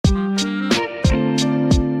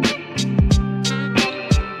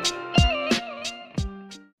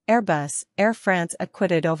Airbus, Air France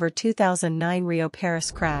acquitted over 2009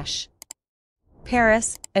 Rio-Paris crash.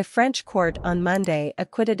 Paris, a French court on Monday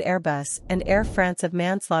acquitted Airbus and Air France of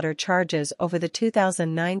manslaughter charges over the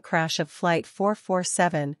 2009 crash of Flight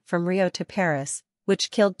 447 from Rio to Paris,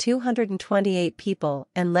 which killed 228 people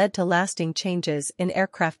and led to lasting changes in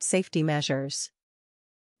aircraft safety measures.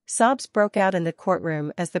 Sobs broke out in the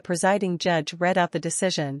courtroom as the presiding judge read out the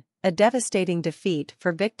decision, a devastating defeat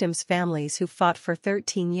for victims' families who fought for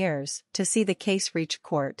 13 years to see the case reach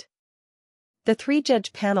court. The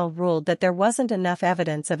three-judge panel ruled that there wasn't enough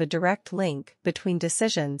evidence of a direct link between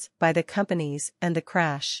decisions by the companies and the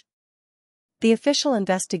crash. The official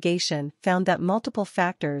investigation found that multiple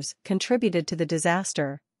factors contributed to the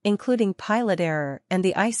disaster, including pilot error and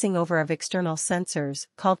the icing over of external sensors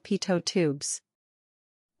called pitot tubes.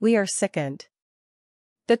 "We are sickened.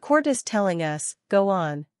 The court is telling us, go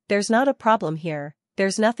on, there's not a problem here,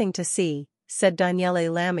 there's nothing to see," said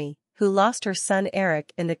Danièle Lamy, who lost her son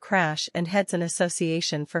Eric in the crash and heads an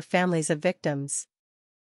association for families of victims.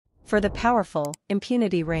 "For the powerful,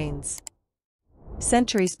 impunity reigns.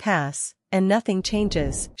 Centuries pass, and nothing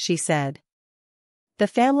changes," she said. "The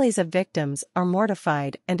families of victims are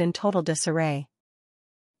mortified and in total disarray."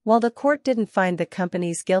 While the court didn't find the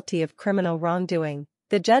companies guilty of criminal wrongdoing,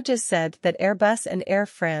 the judges said that Airbus and Air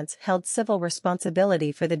France held civil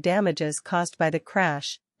responsibility for the damages caused by the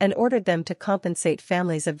crash and ordered them to compensate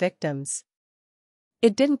families of victims.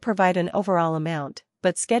 It didn't provide an overall amount,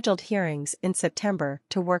 but scheduled hearings in September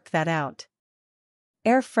to work that out.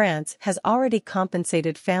 Air France has already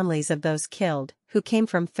compensated families of those killed, who came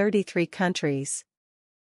from 33 countries.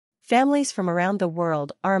 Families from around the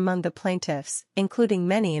world are among the plaintiffs, including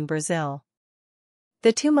many in Brazil.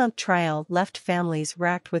 The 2-month trial left families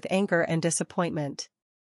racked with anger and disappointment.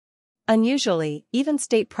 Unusually, even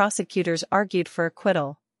state prosecutors argued for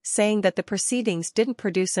acquittal, saying that the proceedings didn't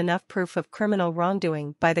produce enough proof of criminal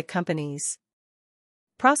wrongdoing by the companies.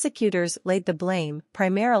 Prosecutors laid the blame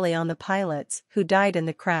primarily on the pilots who died in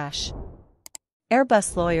the crash.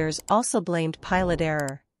 Airbus lawyers also blamed pilot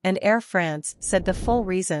error, and Air France said the full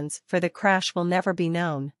reasons for the crash will never be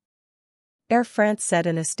known. Air France said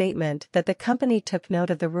in a statement that the company took note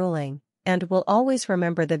of the ruling, and will always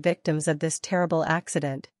remember the victims of this terrible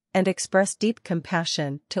accident, and express deep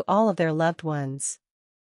compassion to all of their loved ones.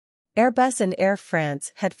 Airbus and Air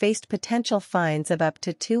France had faced potential fines of up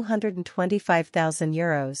to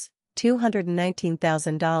 €225,000,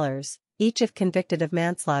 $219,000, each if convicted of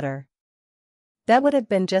manslaughter. That would have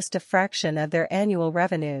been just a fraction of their annual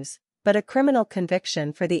revenues, but a criminal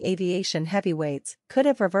conviction for the aviation heavyweights could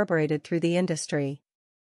have reverberated through the industry.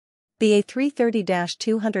 The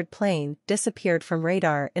A330-200 plane disappeared from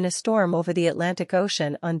radar in a storm over the Atlantic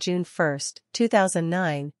Ocean on June 1,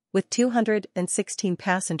 2009, with 216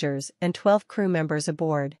 passengers and 12 crew members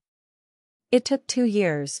aboard. It took 2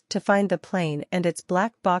 years to find the plane and its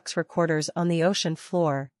black box recorders on the ocean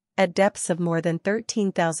floor, at depths of more than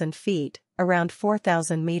 13,000 feet, around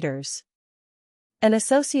 4,000 meters. An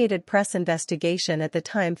Associated Press investigation at the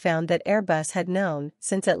time found that Airbus had known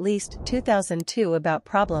since at least 2002 about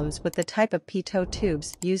problems with the type of pitot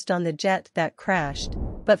tubes used on the jet that crashed,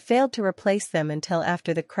 but failed to replace them until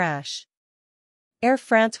after the crash. Air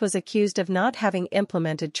France was accused of not having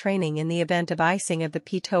implemented training in the event of icing of the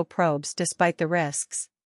pitot probes despite the risks.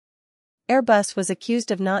 Airbus was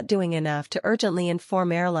accused of not doing enough to urgently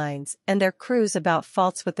inform airlines and their crews about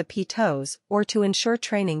faults with the pitots or to ensure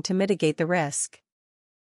training to mitigate the risk.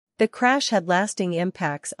 The crash had lasting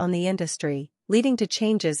impacts on the industry, leading to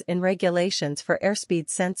changes in regulations for airspeed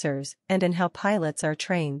sensors and in how pilots are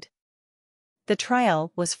trained. The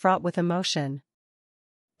trial was fraught with emotion.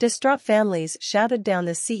 Distraught families shouted down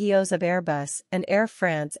the CEOs of Airbus and Air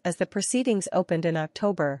France as the proceedings opened in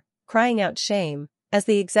October, crying out shame. As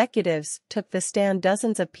the executives took the stand,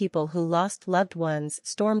 dozens of people who lost loved ones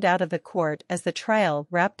stormed out of the court as the trial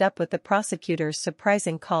wrapped up with the prosecutor's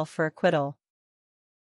surprising call for acquittal.